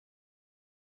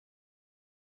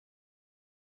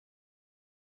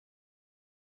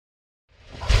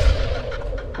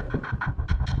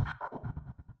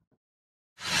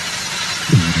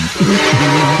Did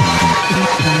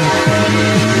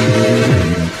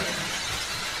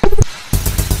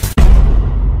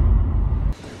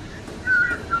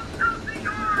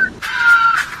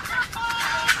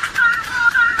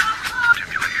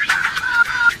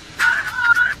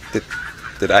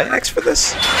I ask for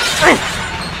this?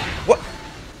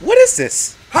 What is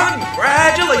this?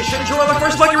 Congratulations, you are the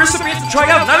first lucky recipients to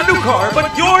try out not a new car,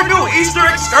 but your new Easter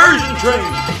excursion train!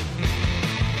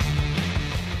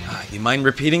 You mind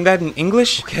repeating that in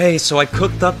English? Okay, so I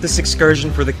cooked up this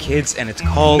excursion for the kids, and it's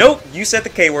called... Nope, you said the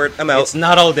K word. I'm out. It's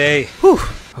not all day. Whew.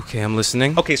 Okay, I'm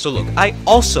listening. Okay, so look, I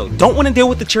also don't want to deal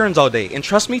with the churns all day, and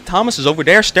trust me, Thomas is over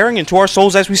there staring into our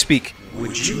souls as we speak.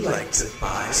 Would you like to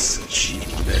buy some cheap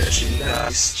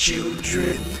merchandise,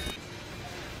 children?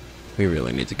 We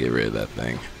really need to get rid of that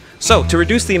thing. So, to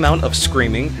reduce the amount of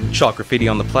screaming, chalk graffiti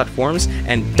on the platforms,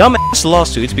 and dumbass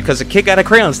lawsuits because a kid got a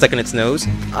crayon stuck in its nose,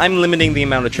 I'm limiting the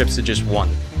amount of trips to just one.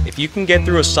 If you can get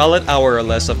through a solid hour or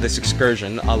less of this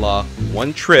excursion, a la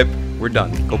one trip, we're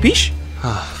done. Capiche?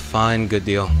 Fine, good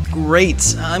deal.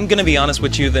 Great. I'm gonna be honest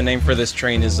with you, the name for this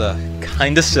train is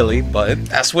kinda silly, but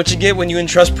that's what you get when you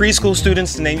entrust preschool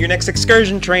students to name your next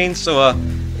excursion train, so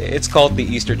it's called the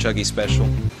Easter Chuggy Special.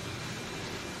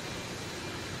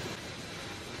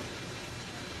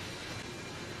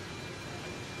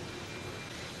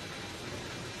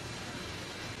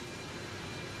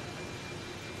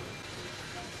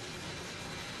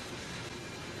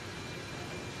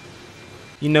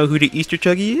 You know who the Easter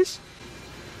Chuggy is?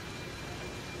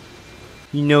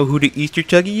 You know who the Easter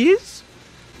Chuggy is?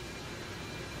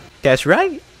 That's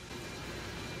right.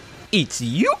 It's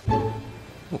you.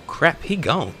 Oh crap, he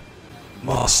gone.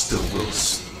 Master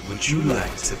Wilson, would you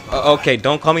like to buy... Okay,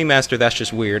 don't call me Master, that's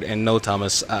just weird. And no,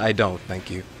 Thomas, I don't, thank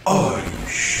you. Are you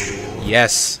sure?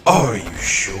 Yes. Are you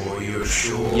sure you're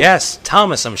sure? Yes,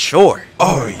 Thomas, I'm sure.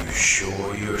 Are you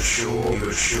sure you're sure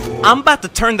you're sure? I'm about to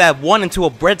turn that one into a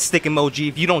breadstick emoji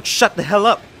if you don't shut the hell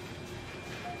up.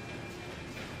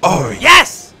 Are you?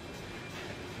 Yes!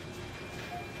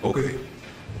 Okay.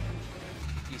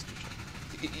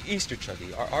 Easter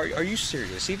Chuggy, are you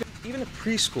serious? Even a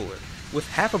preschooler with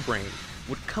half a brain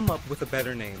would come up with a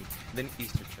better name than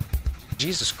Easter Chuggy.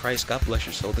 Jesus Christ, God bless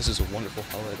your soul. This is a wonderful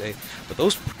holiday. But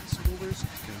those preschoolers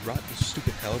can rot in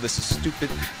stupid hell. This is stupid.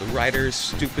 The writer is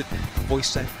stupid. The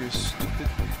voice actor is stupid.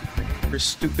 The creator is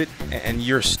stupid. And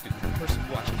you're stupid. The person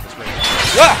watching this right now.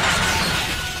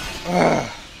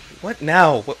 Ah! What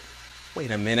now?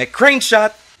 Wait a minute. Crane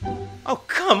shot! Oh,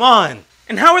 come on!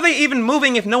 And how are they even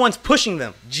moving if no one's pushing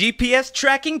them? GPS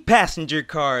tracking passenger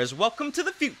cars. Welcome to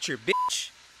the future, bitch.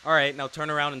 Alright, now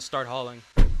turn around and start hauling.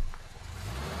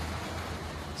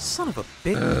 Son of a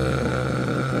bitch.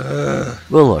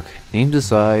 Well, look, names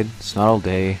aside, it's not all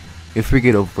day. If we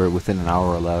get over it within an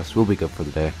hour or less, we'll be good for the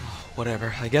day.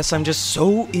 Whatever, I guess I'm just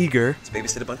so eager Let's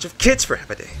babysit a bunch of kids for half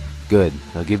a day. Good.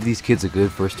 Now give these kids a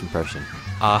good first impression.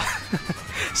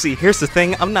 See, here's the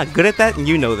thing, I'm not good at that and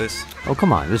you know this. Oh,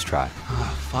 come on, just try.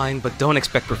 Fine, but don't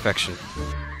expect perfection.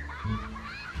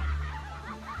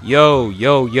 Yo,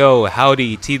 yo, yo,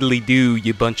 howdy, teedly-doo,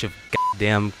 you bunch of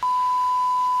goddamn...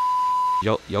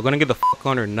 Y'all gonna get the fuck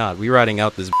on or not? We riding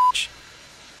out this bitch.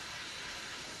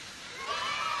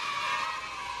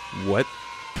 What?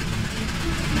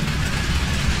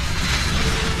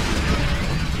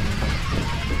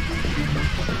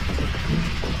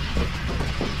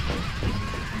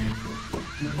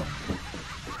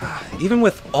 Even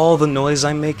with all the noise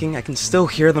I'm making, I can still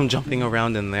hear them jumping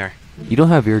around in there. You don't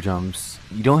have eardrums.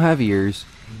 You don't have ears.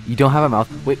 You don't have a mouth.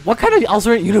 Wait, what kind of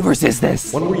alternate universe is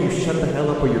this? One where you shut the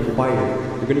hell up or you're fired.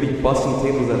 You're gonna be busting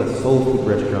tables at a soul food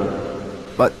restaurant.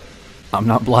 But I'm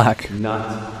not black.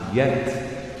 Not yet.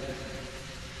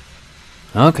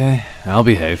 Okay, I'll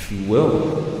behave. She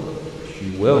will.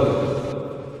 She will.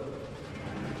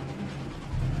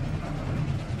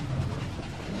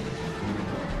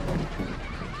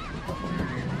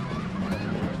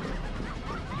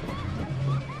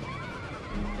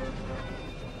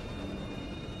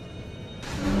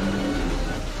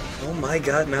 Oh my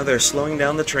god, now they're slowing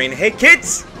down the train. Hey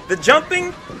kids! The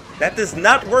jumping? That does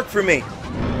not work for me.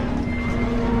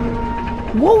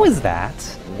 What was that?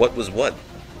 What was what?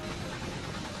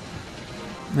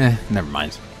 Never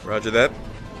mind. Roger that.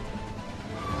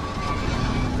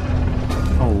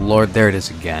 Oh lord, there it is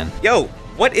again. Yo,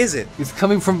 what is it? It's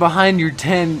coming from behind your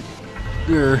tent.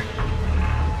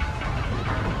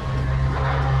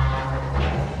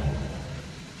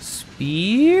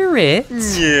 Spirit?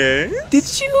 Yeah?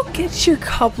 Did you get your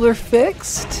coupler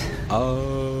fixed?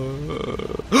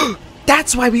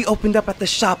 That's why we opened up at the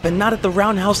shop and not at the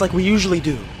roundhouse like we usually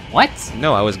do. What?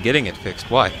 No, I was getting it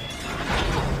fixed. Why?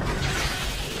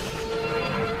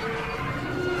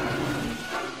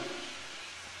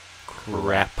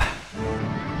 Crap.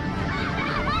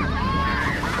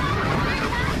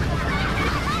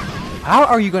 How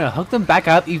are you gonna hook them back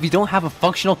up if you don't have a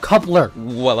functional coupler?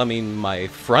 Well, I mean, my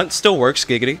front still works,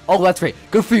 giggity. Oh, that's great.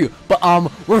 Good for you. But,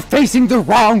 we're facing the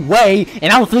wrong way,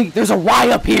 and I don't think there's a Y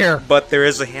up here. But there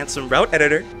is a handsome route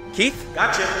editor. Keith?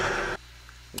 Gotcha.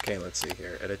 Okay, let's see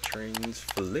here. Edit trains,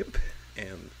 flip,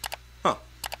 and... Huh.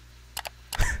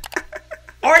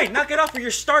 Alright, knock it off or your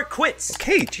start quits.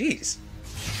 Okay, jeez.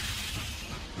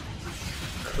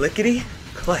 Clickety,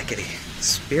 clackety.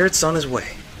 Spirit's on his way.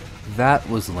 That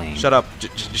was lame. Shut up.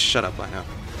 Just shut up by now.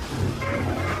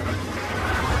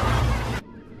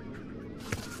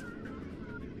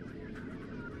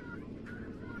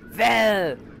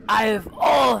 Well, I've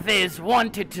always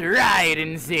wanted to ride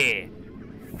in the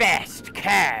fast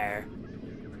car.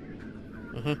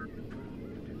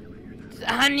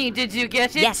 Honey, did you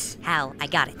get it? Yes, Hal, I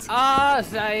got it.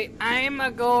 I'm a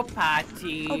go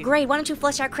potty. Oh, great. Why don't you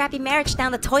flush our crappy marriage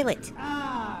down the toilet?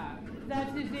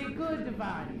 That is a good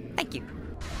one. Thank you.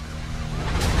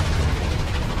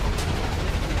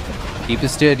 Keep it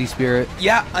steady, Spirit.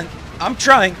 Yeah, I'm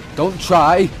trying. Don't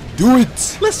try. Do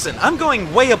it. Listen, I'm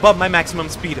going way above my maximum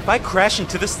speed. If I crash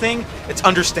into this thing, it's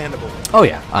understandable. Oh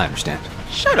yeah, I understand.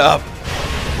 Shut up.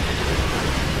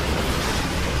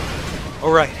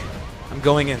 Alright, I'm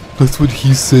going in. That's what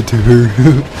he said to her.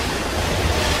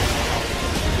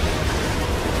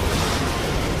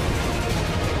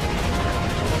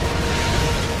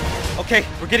 Okay,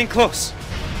 we're getting close.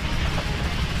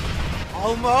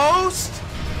 Almost.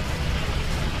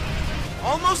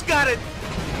 Almost got it.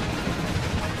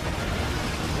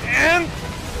 And...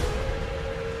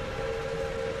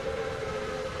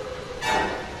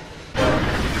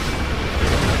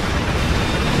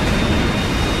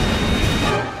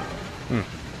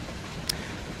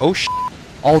 Oh, sh**.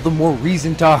 All the more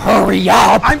reason to hurry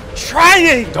up. I'm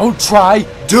trying! Don't try.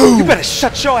 Do. You better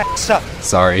shut your ass up.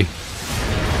 Sorry.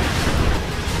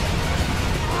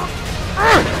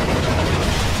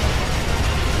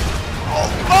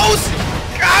 Almost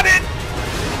got it!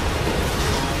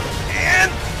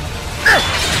 And...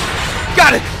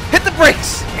 got it! Hit the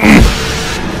brakes!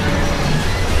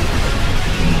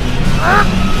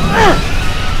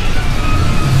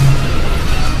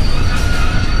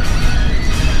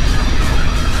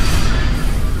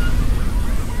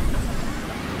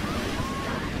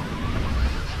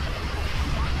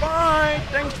 Bye!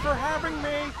 Thanks for having me!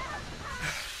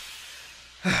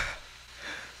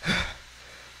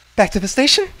 Back to the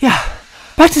station? Yeah.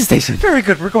 Back to the station. Very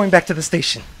good, we're going back to the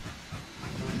station.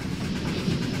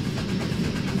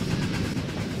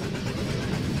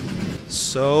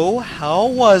 So, how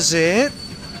was it?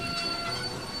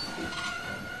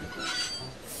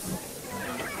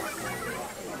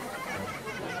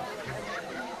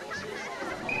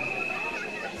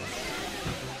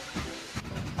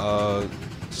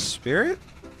 Spirit?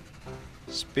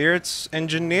 Spirit's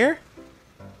engineer?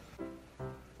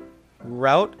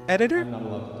 Route editor? I'm not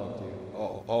allowed to talk to you.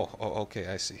 Oh, okay,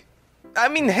 I see. I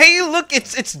mean, hey, look,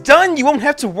 it's done. You won't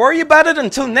have to worry about it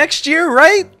until next year,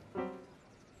 right?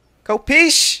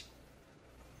 Capiche?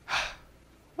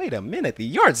 Wait a minute, the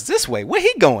yard's this way. Where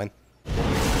he going?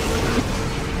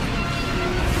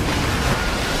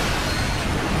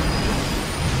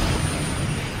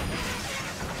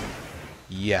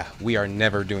 Yeah, we are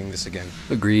never doing this again.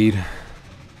 Agreed.